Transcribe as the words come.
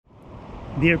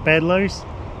Dear paddlers,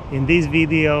 in this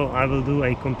video I will do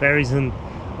a comparison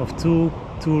of two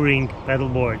touring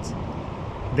paddleboards.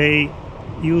 They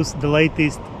use the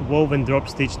latest WOW and drop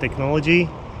stitch technology.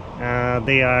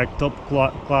 They are top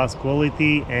class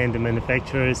quality, and the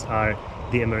manufacturers are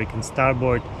the American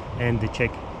Starboard and the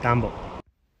Czech Tambo.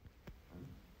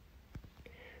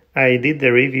 I did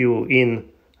the review in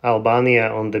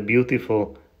Albania on the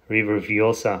beautiful river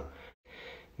Vjosa.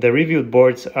 The reviewed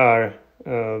boards are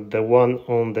the one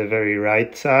on the very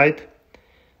right side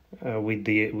with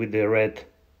the red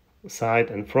side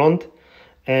and front,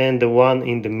 and the one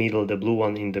in the middle, the blue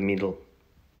one in the middle.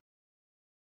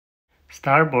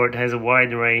 Starboard has a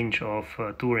wide range of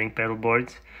touring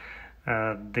paddleboards.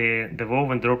 The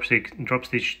woven drop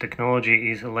stitch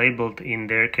technology is labeled in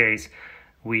their case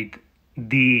with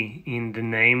D in the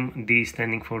name, D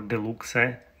standing for Deluxe,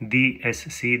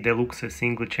 DSC, Deluxe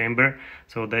Single Chamber.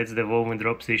 So that's the woven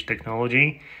drop stitch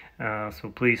technology.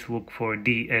 So please look for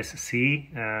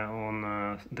DSC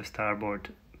on the Starboard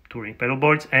touring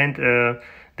paddleboards, and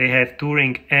they have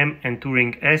Touring M and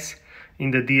Touring S.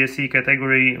 In the DSC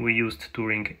category we used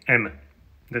Touring M.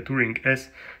 The Touring S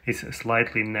is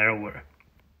slightly narrower.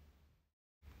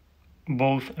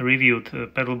 Both reviewed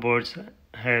paddleboards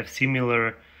have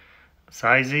similar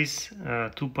sizes,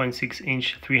 2.6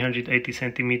 inch, 380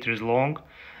 centimeters long,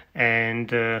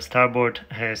 and Starboard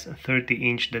has 30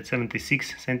 inch, that's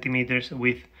 76 centimeters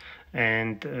width,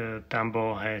 and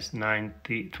Tambo has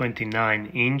 29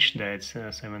 inch, that's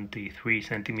 73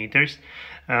 centimeters.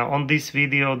 On this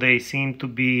video they seem to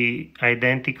be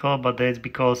identical, but that's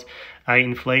because I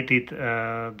inflated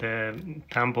the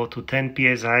Tambo to 10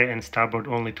 psi and Starboard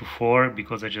only to 4,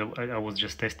 because I was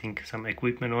just testing some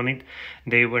equipment on it.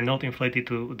 They were not inflated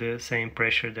to the same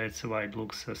pressure, that's why it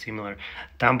looks similar.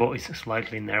 Tambo is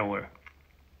slightly narrower.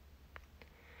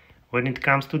 When it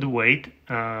comes to the weight,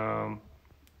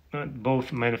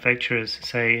 both manufacturers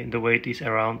say the weight is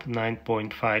around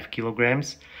 9.5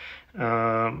 kilograms.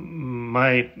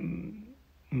 My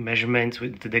measurements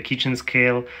with the kitchen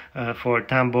scale for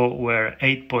Tambo were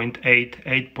 8.8,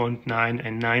 8.9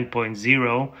 and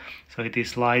 9.0, so it is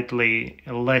slightly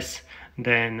less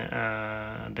than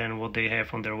what they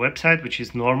have on their website, which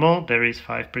is normal. There is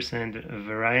 5%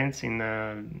 variance in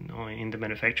the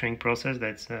manufacturing process.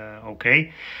 That's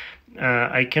okay.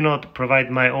 I cannot provide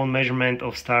my own measurement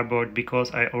of Starboard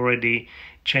because I already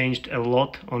changed a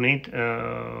lot on it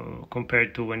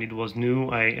compared to when it was new.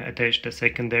 I attached a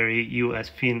secondary US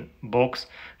fin box,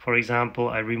 for example.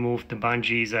 I removed the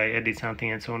bungees, I added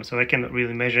something and so on, so I cannot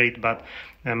really measure it, but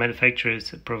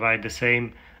manufacturers provide the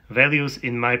same values.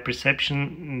 In my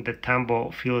perception, the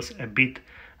Tambo feels a bit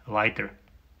lighter.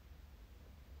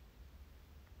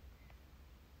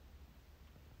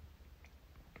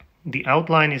 The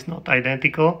outline is not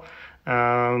identical.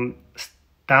 Tambo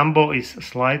is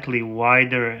slightly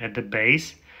wider at the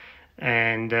base,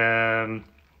 and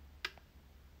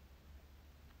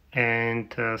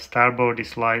Starboard is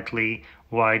slightly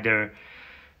wider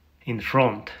in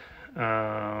front.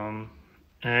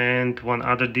 And one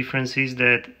other difference is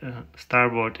that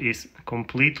Starboard is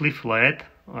completely flat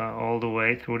all the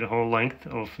way through the whole length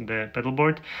of the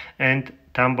paddleboard, and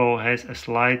Tambo has a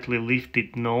slightly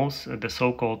lifted nose, the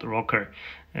so-called rocker.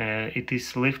 It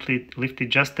is lifted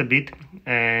just a bit,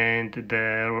 and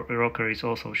the rocker is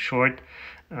also short,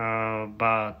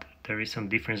 but there is some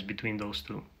difference between those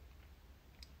two.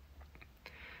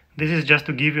 This is just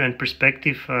to give you a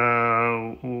perspective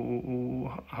how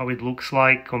it looks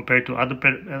like compared to other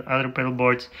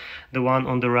paddleboards. The one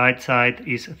on the right side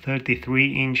is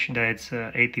 33 inch, that's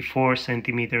 84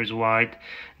 centimeters wide.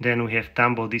 Then we have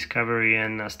Tambo Discovery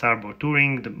and Starboard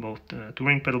Touring, both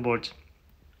touring paddleboards,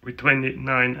 with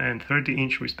 29 and 30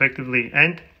 inch respectively.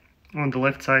 And on the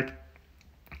left side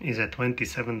is a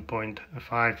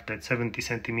 27.5, that's 70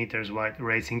 centimeters wide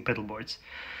racing paddleboards.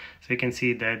 So you can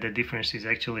see that the difference is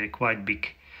actually quite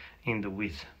big in the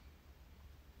width.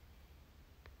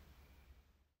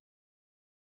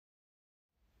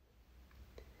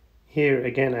 Here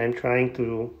again I'm trying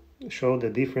to show the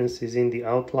differences in the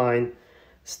outline.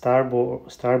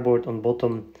 Starboard on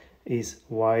bottom is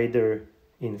wider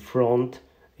in front.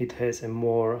 It has a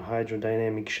more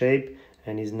hydrodynamic shape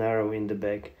and is narrow in the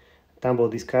back. Tambo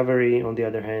Discovery, on the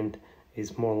other hand,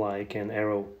 is more like an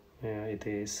arrow. It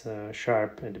is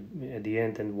sharp at the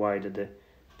end and wide at the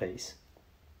base.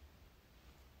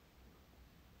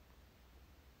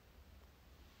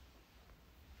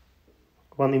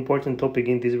 One important topic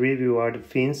in this review are the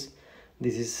fins.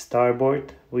 This is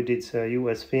Starboard with its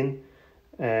US fin,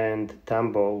 and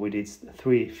Tambo with its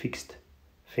 3 fixed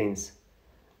fins.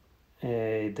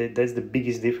 That's the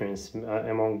biggest difference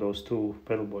among those two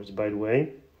paddleboards, by the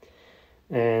way.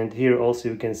 And here also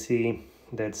you can see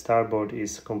that Starboard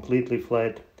is completely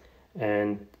flat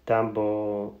and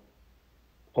Tambo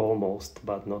almost,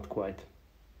 but not quite.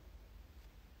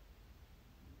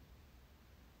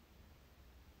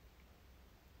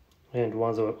 And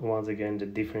once again, the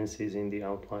difference is in the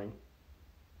outline.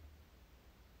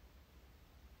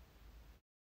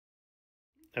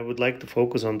 I would like to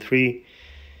focus on three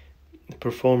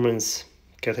performance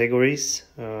categories.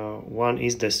 One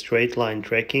is the straight line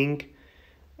tracking,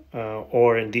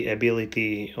 or the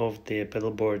ability of the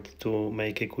paddleboard to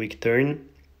make a quick turn.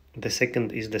 The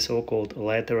second is the so-called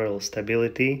lateral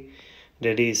stability.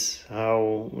 That is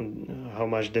how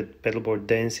much the paddleboard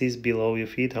dances below your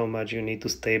feet, how much you need to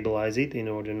stabilize it in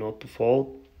order not to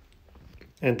fall.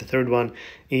 And the third one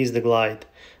is the glide.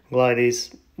 Glide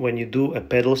is when you do a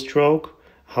pedal stroke,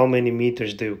 how many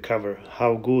meters do you cover?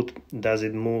 How good does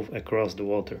it move across the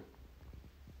water?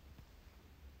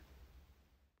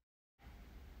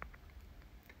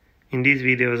 In these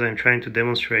videos I'm trying to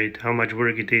demonstrate how much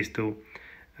work it is to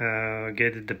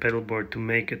get the paddleboard to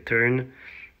make a turn.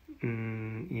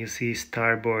 You see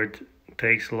Starboard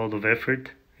takes a lot of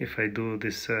effort. If I do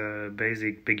this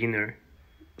basic beginner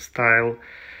style,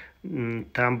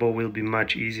 Tambo will be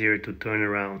much easier to turn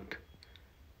around.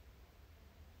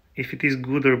 If it is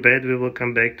good or bad, we will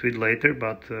come back to it later,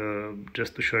 but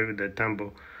just to show you that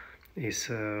Tambo is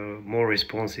more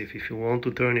responsive. If you want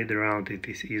to turn it around, it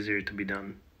is easier to be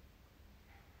done.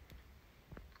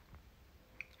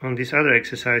 On this other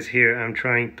exercise here, I'm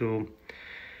trying to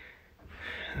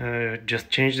just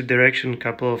change the direction a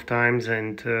couple of times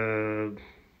and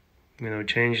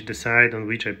change the side on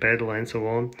which I pedal and so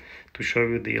on, to show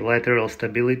you the lateral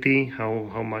stability,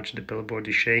 how much the paddleboard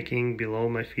is shaking below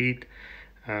my feet.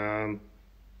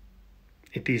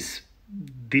 It is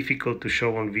difficult to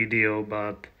show on video,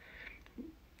 but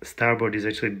Starboard is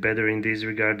actually better in this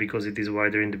regard because it is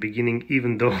wider in the beginning,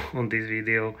 even though on this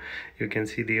video you can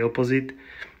see the opposite.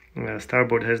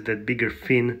 Starboard has that bigger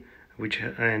fin,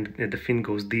 and the fin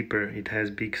goes deeper. It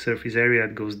has big surface area,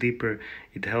 it goes deeper,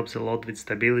 it helps a lot with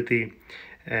stability,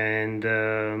 and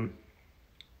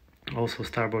also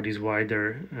Starboard is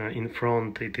wider in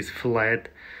front, it is flat.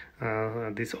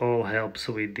 This all helps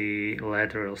with the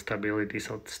lateral stability,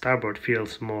 so Starboard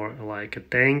feels more like a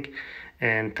tank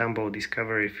and Tambo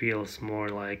Discovery feels more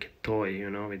like a toy,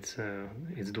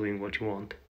 it's doing what you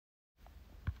want.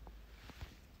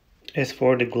 As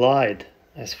for the glide,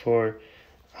 as for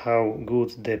how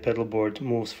good the paddleboard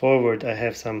moves forward, I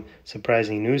have some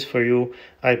surprising news for you.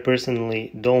 I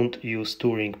personally don't use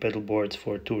touring paddleboards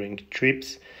for touring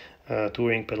trips.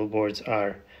 Touring paddleboards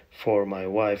are for my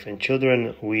wife and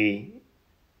children.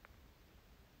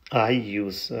 I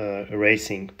use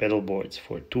racing paddleboards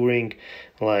for touring.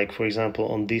 Like for example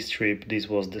on this trip, this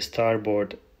was the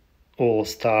Starboard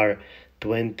All-Star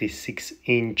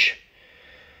 26-inch.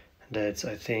 That's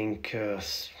I think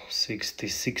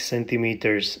 66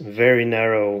 centimeters, very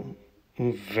narrow,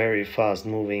 very fast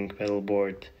moving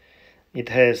paddleboard. It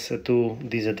has two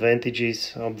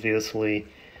disadvantages. Obviously,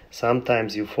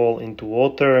 sometimes you fall into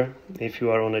water. If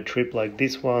you are on a trip like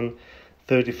this one,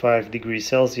 35 degrees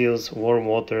Celsius, warm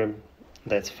water,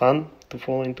 that's fun to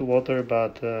fall into water,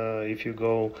 but if you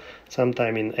go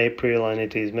sometime in April and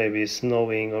it is maybe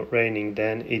snowing or raining,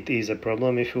 then it is a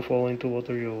problem. If you fall into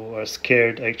water, you are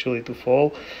scared actually to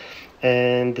fall.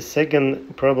 And the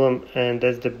second problem, and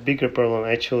that's the bigger problem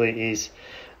actually, is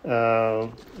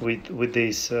with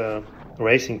these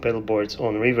racing paddleboards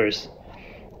on rivers,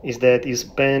 is that you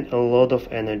spend a lot of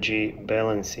energy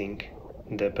balancing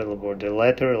the paddleboard. The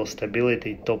lateral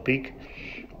stability topic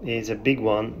is a big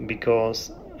one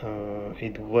because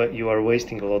you are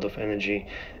wasting a lot of energy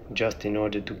just in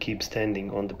order to keep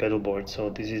standing on the paddleboard. So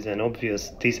this is an obvious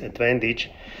disadvantage,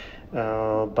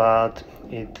 but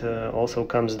it also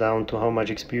comes down to how much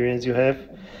experience you have,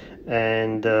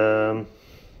 and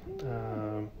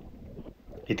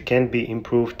it can be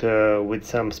improved with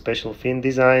some special fin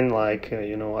design, like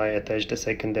I attached a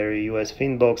secondary US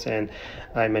fin box and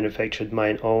I manufactured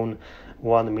my own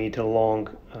 1 meter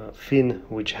long fin,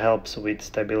 which helps with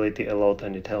stability a lot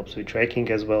and it helps with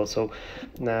tracking as well. So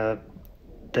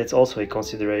that's also a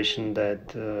consideration,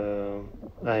 that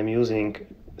I'm using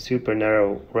super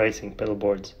narrow racing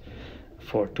paddleboards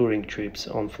for touring trips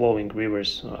on flowing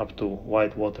rivers up to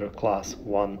whitewater class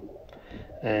 1.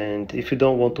 And if you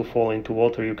don't want to fall into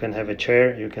water, you can have a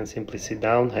chair, you can simply sit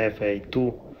down, have a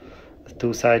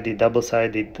two-sided,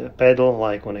 double-sided paddle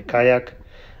like on a kayak,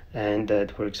 and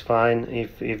that works fine.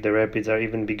 If the rapids are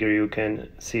even bigger, you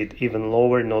can sit even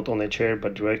lower, not on a chair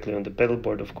but directly on the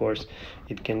pedalboard. Of course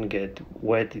it can get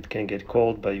wet, it can get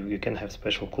cold, but you can have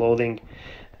special clothing.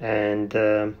 And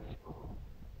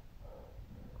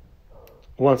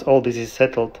once all this is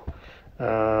settled,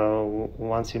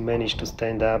 once you manage to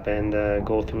stand up and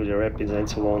go through the rapids and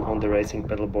so on the racing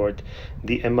pedalboard,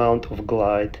 the amount of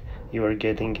glide you are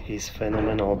getting is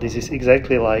phenomenal. This is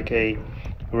exactly like a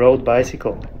road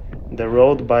bicycle. The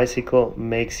road bicycle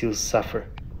makes you suffer.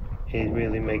 It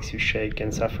really makes you shake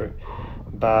and suffer.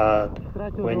 But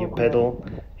when you pedal,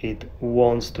 it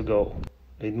wants to go.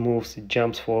 It moves, it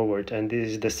jumps forward, and this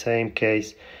is the same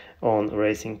case on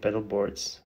racing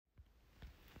pedalboards.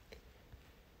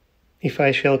 If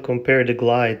I shall compare the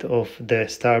glide of the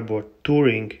Starboard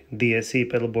Touring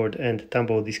DSC pedalboard and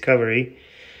Tambo Discovery,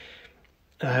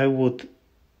 I would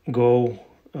go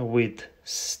with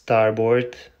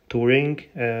Starboard Touring,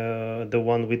 the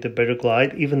one with the better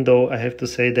glide, even though I have to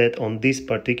say that on this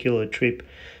particular trip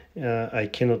I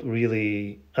cannot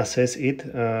really assess it.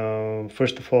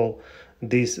 First of all,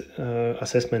 this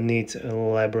assessment needs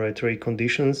laboratory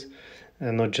conditions,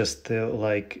 and not just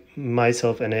like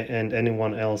myself and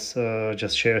anyone else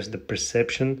just shares the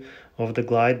perception of the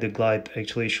glide. The glide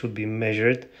actually should be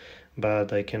measured,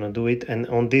 but I cannot do it. And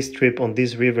on this trip, on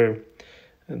this river,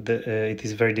 it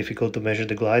is very difficult to measure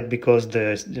the glide because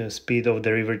the speed of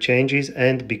the river changes,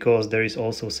 and because there is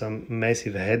also some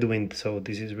massive headwind, so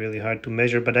this is really hard to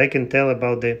measure. But I can tell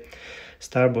about the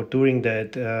Starboard Touring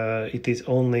that it is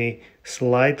only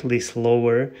slightly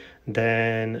slower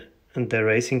than the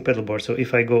racing pedalboard. So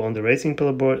if I go on the racing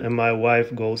pedalboard and my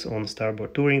wife goes on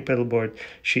Starboard Touring pedalboard,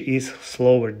 she is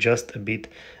slower just a bit.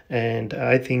 And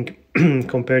I think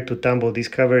compared to Tambo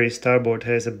Discovery, Starboard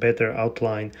has a better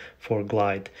outline for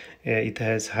glide. It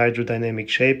has hydrodynamic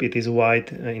shape, it is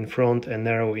wide in front and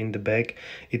narrow in the back.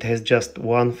 It has just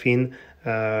one fin,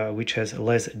 which has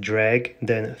less drag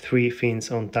than 3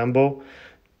 fins on Tambo.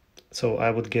 So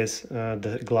I would guess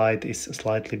the glide is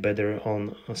slightly better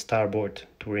on Starboard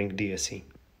Touring DSC.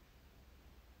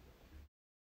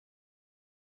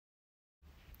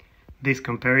 This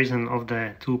comparison of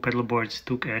the two pedalboards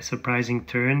took a surprising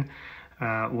turn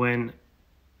when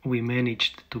we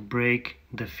managed to break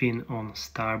the fin on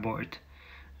Starboard.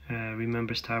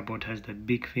 Remember, Starboard has the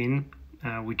big fin,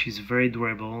 which is very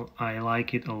durable. I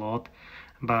like it a lot,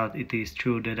 but it is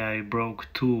true that I broke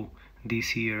 2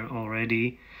 this year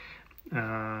already.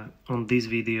 On this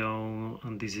video,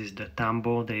 and this is the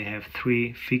Tambo, they have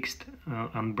 3 fixed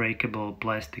unbreakable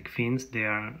plastic fins. They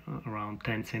are around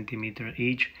 10 centimeters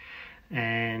each,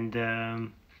 and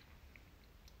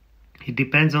it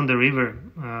depends on the river.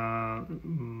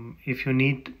 If you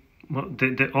need,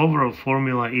 the overall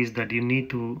formula is that you need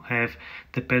to have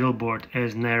the pedalboard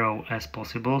as narrow as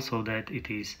possible so that it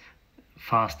is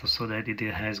fast, so that it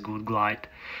has good glide.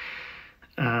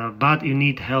 But you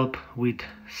need help with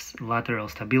lateral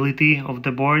stability of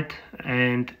the board,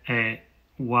 and a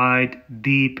wide,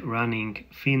 deep running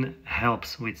fin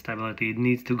helps with stability. It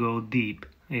needs to go deep.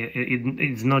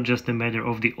 It's not just a matter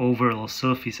of the overall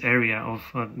surface area of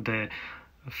the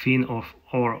fin of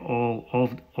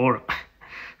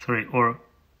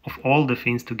all the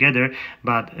fins together,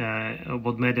 but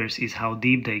what matters is how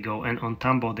deep they go. And on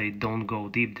Tambo they don't go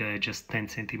deep, they're just 10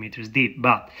 centimeters deep.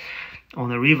 But on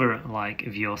a river like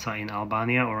Vjosa in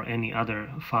Albania or any other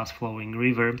fast-flowing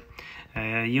river,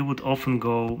 you would often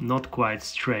go not quite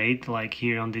straight. Like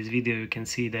here on this video you can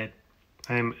see that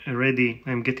I'm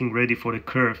getting ready for the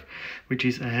curve which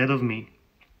is ahead of me,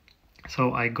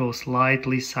 so I go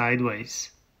slightly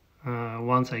sideways.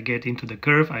 Once I get into the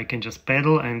curve, I can just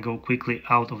pedal and go quickly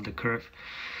out of the curve.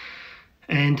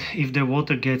 And if the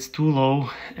water gets too low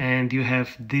and you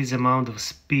have this amount of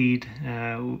speed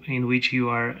in which you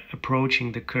are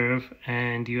approaching the curve,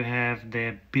 and you have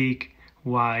the big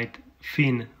wide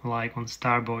fin like on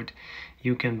Starboard,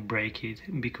 you can break it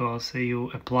because you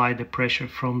apply the pressure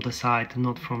from the side,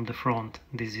 not from the front.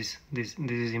 This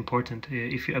is important.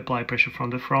 If you apply pressure from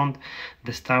the front,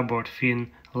 the Starboard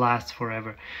fin lasts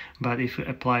forever, but if you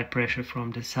apply pressure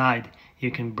from the side, you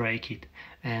can break it.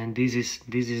 And this is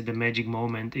the magic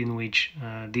moment in which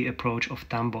the approach of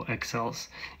Tambo excels.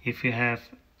 If you have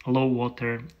low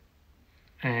water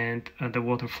and the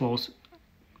water flows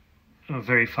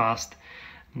very fast,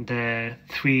 the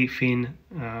 3 fin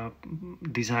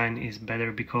design is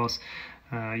better because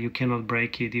you cannot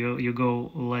break it. You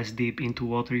go less deep into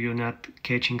water, you're not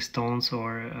catching stones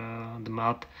or the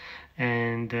mud,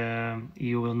 and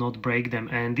you will not break them.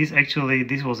 And this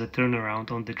was a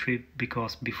turnaround on the trip,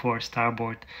 because before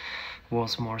Starboard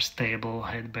was more stable,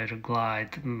 had better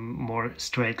glide, more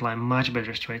straight line, much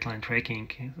better straight line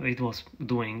trekking. It was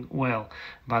doing well,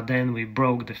 but then we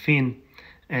broke the fin,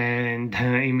 and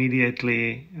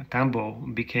immediately Tambo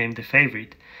became the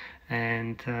favorite.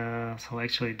 And so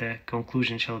actually the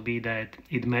conclusion shall be that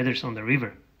it matters on the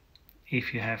river.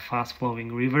 If you have fast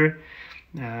flowing river,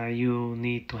 you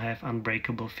need to have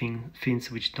unbreakable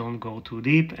fins which don't go too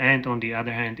deep. And on the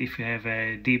other hand, if you have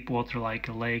a deep water like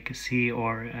a lake, a sea,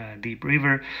 or a deep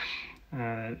river,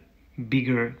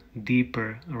 bigger,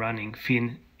 deeper running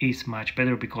fin is much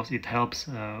better, because it helps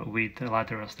with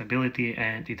lateral stability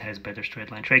and it has better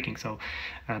straight line trekking. So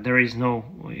there is no,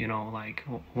 like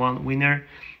one winner.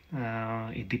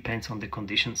 It depends on the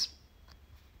conditions.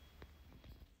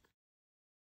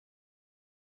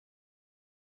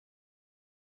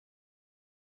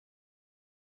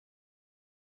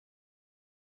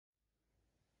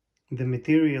 The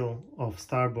material of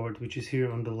Starboard, which is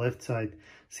here on the left side,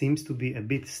 seems to be a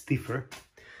bit stiffer.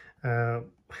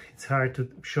 It's hard to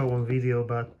show on video,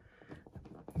 but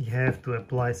you have to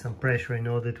apply some pressure in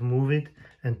order to move it.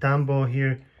 And Tambo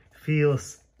here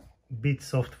feels a bit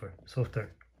softer.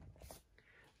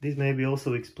 This maybe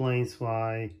also explains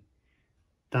why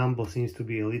Tambo seems to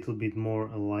be a little bit more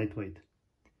lightweight.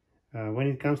 When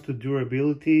it comes to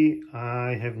durability,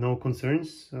 I have no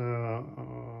concerns.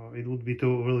 It would be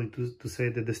too early to say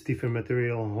that the stiffer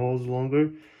material holds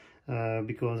longer,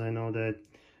 because I know that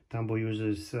Tambo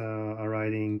users are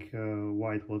riding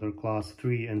whitewater class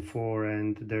 3 and 4,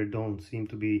 and there don't seem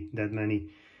to be that many,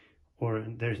 or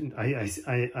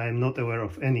I'm not aware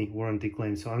of any warranty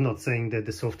claims. So I'm not saying that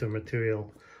the softer material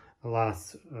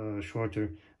lasts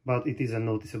shorter, but it is a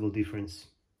noticeable difference.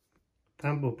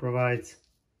 Tambo provides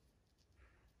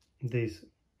this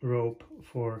rope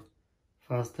for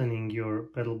fastening your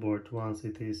paddleboard once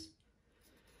it is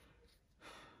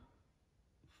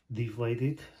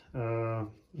deflated.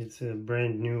 It's a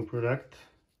brand new product.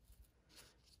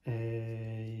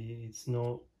 It's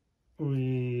not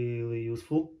really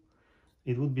useful.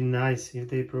 It would be nice if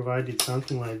they provided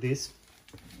something like this,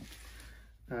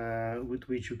 with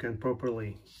which you can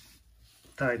properly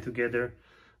tie together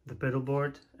the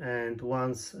paddleboard, and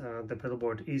once the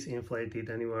paddleboard is inflated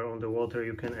and you are on the water,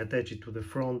 you can attach it to the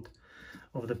front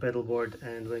of the paddleboard,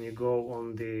 and when you go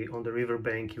on the river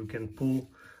bank, you can pull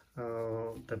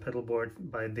the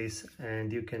paddleboard by this,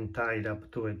 and you can tie it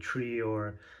up to a tree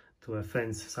or to a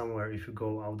fence somewhere if you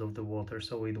go out of the water.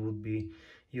 So it would be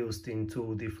used in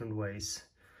two different ways.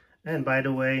 And by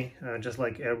the way, just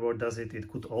like airboard does it, it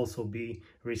could also be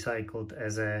recycled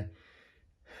as a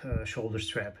shoulder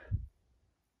strap.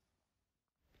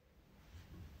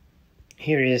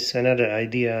 Here is another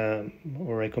idea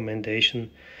or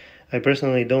recommendation. I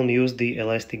personally don't use the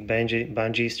elastic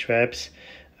bungee straps.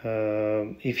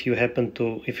 If you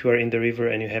are in the river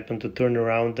and you happen to turn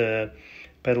around the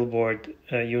paddleboard,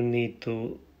 you need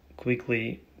to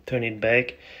quickly turn it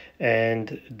back,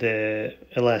 and the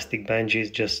elastic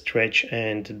bungees just stretch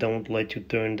and don't let you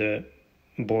turn the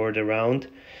board around.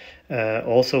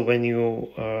 Also,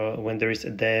 when there is a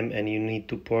dam and you need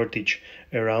to portage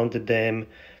around the dam,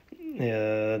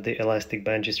 the elastic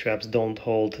bungee straps don't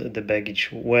hold the baggage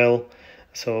well.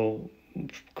 So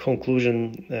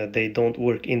conclusion, they don't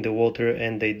work in the water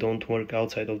and they don't work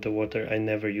outside of the water. I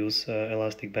never use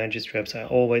elastic bungee straps. I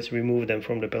always remove them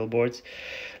from the paddleboards,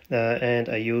 and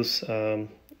I use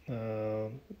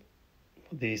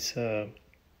these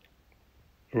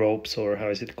ropes, or how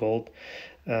is it called?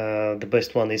 The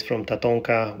best one is from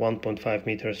Tatonka, 1.5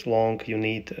 meters long. You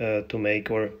need to make,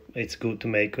 or it's good to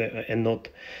make a knot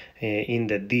in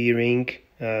the D-ring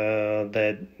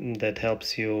that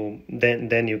helps you.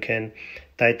 Then you can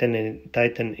tighten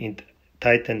it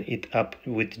up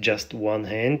with just one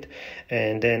hand,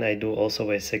 and then I do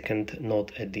also a second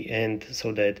knot at the end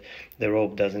so that the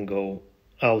rope doesn't go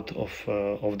out of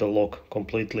the lock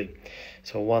completely.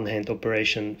 So one hand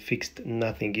operation, fixed,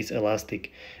 nothing is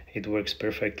elastic. It works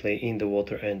perfectly in the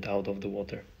water and out of the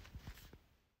water.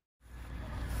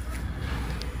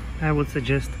 I would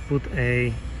suggest put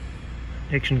a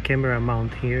action camera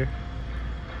mount here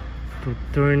to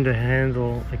turn the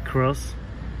handle across,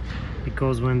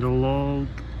 because when the load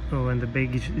or when the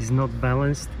baggage is not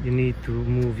balanced, you need to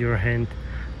move your hand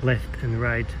left and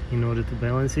right in order to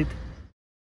balance it.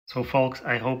 So folks,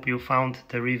 I hope you found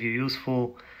the review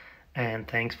useful, and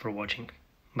thanks for watching.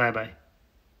 Bye bye.